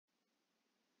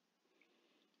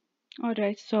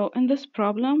Alright, so in this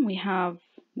problem we have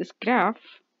this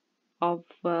graph of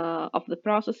the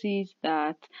processes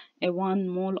that a 1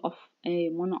 mole of a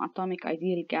monoatomic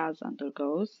ideal gas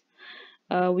undergoes.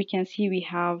 We can see we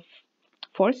have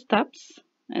 4 steps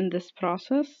in this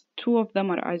process. 2 of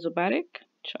them are isobaric,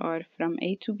 which are from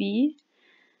A to B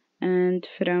and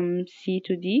from C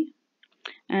to D,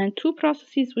 and 2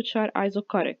 processes which are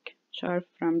isochoric, which are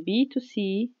from B to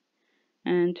C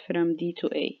and from D to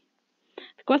A.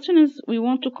 The question is, we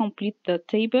want to complete the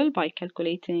table by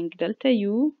calculating delta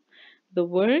U, the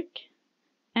work,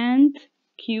 and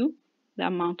Q, the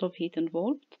amount of heat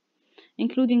involved,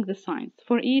 including the signs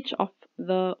for each of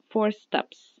the 4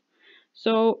 steps.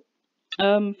 So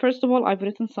first of all, I've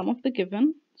written some of the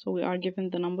given. So we are given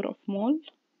the number of mole,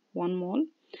 1 mole.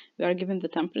 We are given the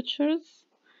temperatures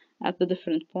at the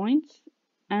different points,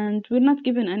 and we're not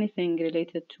given anything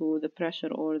related to the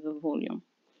pressure or the volume.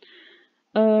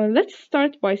 Let's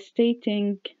start by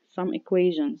stating some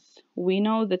equations. We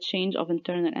know the change of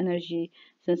internal energy.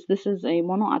 Since this is a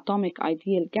monoatomic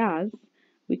ideal gas,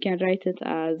 we can write it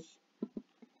as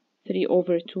 3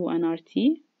 over 2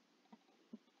 nRT.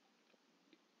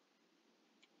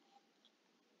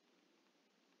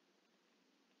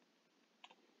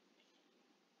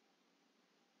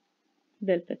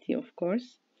 Delta T, of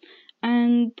course.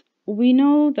 And we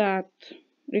know that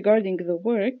regarding the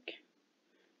work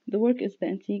is the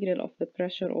integral of the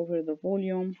pressure over the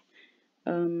volume.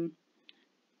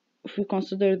 If we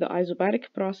consider the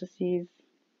isobaric processes,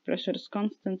 pressure is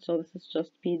constant, so this is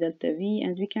just P delta V,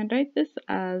 and we can write this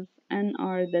as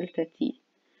nR delta T.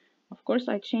 Of course,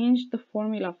 I changed the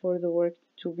formula for the work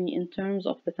to be in terms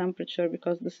of the temperature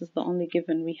because this is the only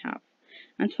given we have.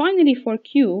 And finally, for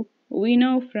Q, we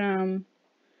know from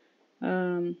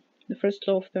the first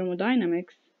law of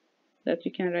thermodynamics that we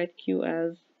can write Q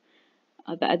as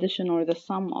the addition or the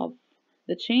sum of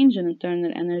the change in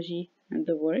internal energy and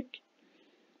the work.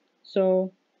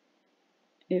 So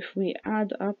if we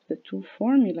add up the two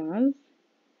formulas,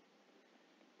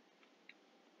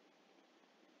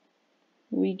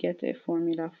 we get a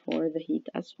formula for the heat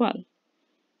as well.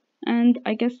 And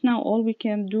I guess now all we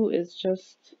can do is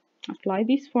just apply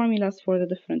these formulas for the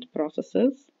different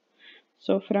processes.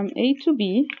 So from A to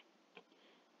B,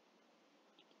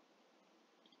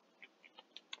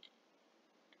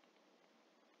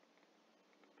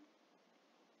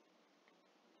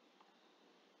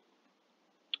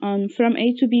 from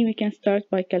A to B, we can start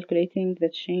by calculating the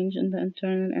change in the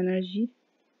internal energy.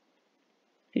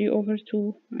 3 over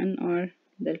 2 nR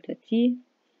delta T.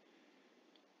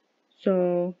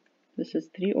 So this is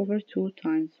 3 over 2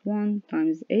 times 1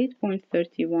 times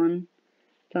 8.31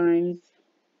 times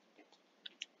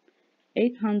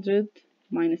 800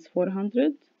 minus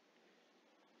 400.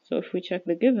 So if we check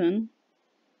the given,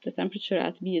 the temperature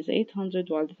at B is 800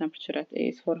 while the temperature at A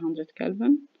is 400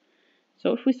 Kelvin.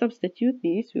 So if we substitute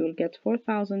these, we will get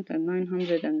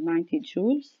 4,990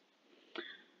 joules.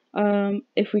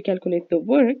 If we calculate the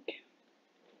work,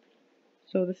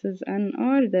 so this is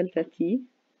nR delta T,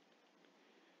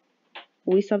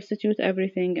 we substitute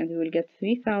everything and we will get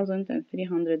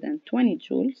 3,320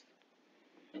 joules.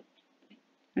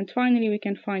 And finally, we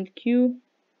can find Q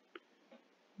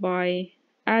by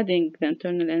adding the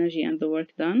internal energy and the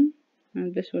work done,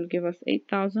 and this will give us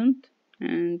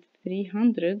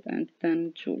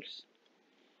 8,310 joules.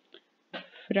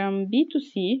 From B to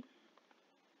C,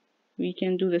 we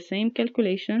can do the same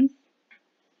calculations.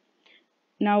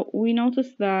 Now we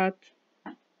notice that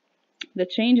the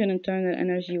change in internal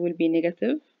energy will be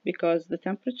negative because the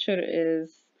temperature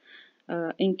is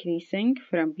increasing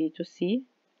from B to C.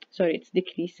 Sorry, it's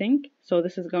decreasing. So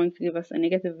this is going to give us a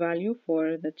negative value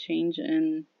for the change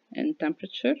in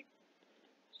temperature.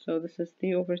 So this is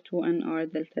 3 over 2 nR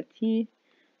delta T,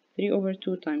 3 over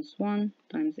 2 times 1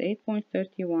 times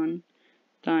 8.31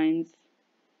 times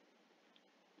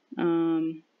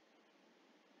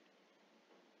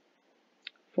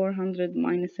 400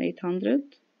 minus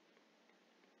 800.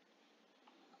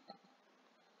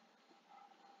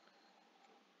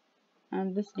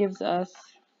 And this gives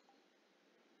us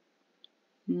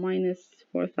minus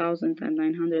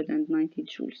 4,990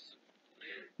 joules.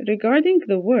 Regarding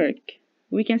the work,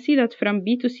 we can see that from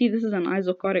B to C, this is an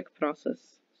isochoric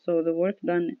process. So the work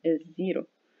done is 0.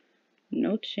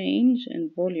 No change in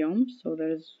volume, so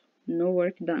there is no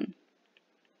work done.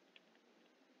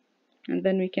 And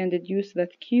then we can deduce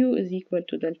that Q is equal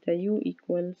to delta U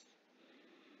equals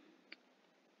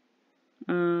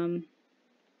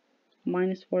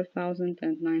minus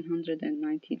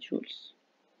 4,990 joules.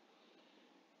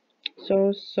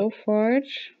 So far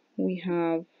we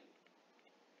have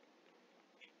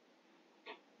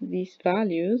these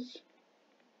values.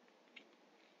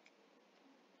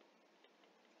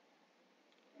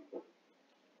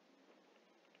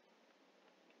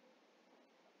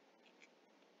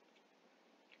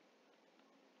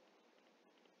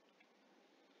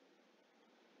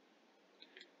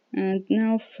 And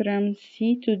now from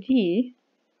C to D,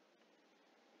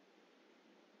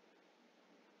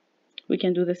 we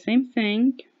can do the same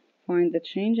thing, find the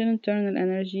change in internal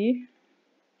energy.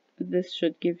 This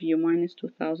should give you minus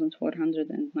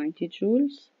 2490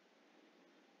 joules.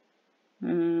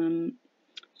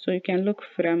 So you can look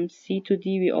from C to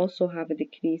D, we also have a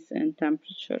decrease in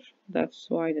temperature. That's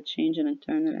why the change in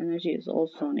internal energy is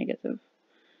also negative.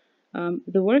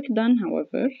 The work done,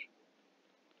 however,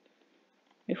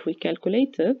 if we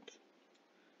calculate it,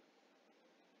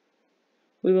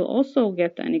 we will also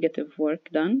get a negative work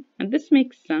done. And this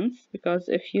makes sense because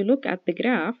if you look at the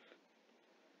graph,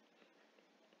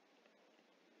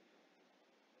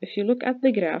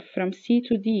 from C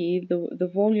to D, the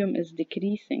volume is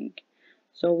decreasing.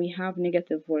 So we have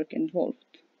negative work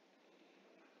involved.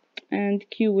 And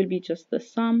Q will be just the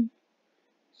sum.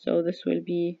 So this will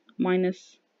be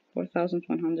minus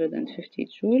 4150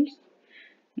 joules.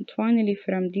 And finally,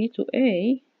 from D to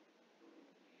A,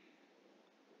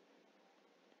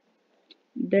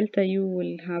 delta U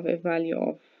will have a value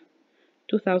of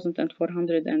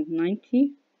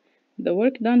 2490. The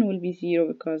work done will be 0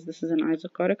 because this is an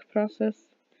isochoric process,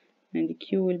 and the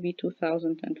Q will be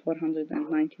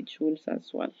 2490 joules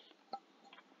as well.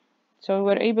 So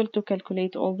we're able to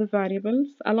calculate all the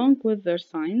variables along with their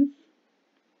signs.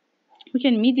 We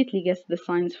can immediately guess the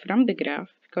signs from the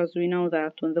graph because we know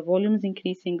that when the volume is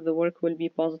increasing, the work will be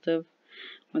positive.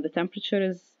 When the temperature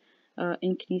is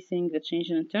increasing, the change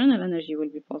in internal energy will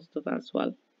be positive as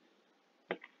well.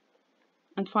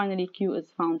 And finally, Q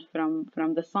is found from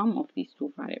the sum of these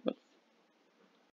two variables.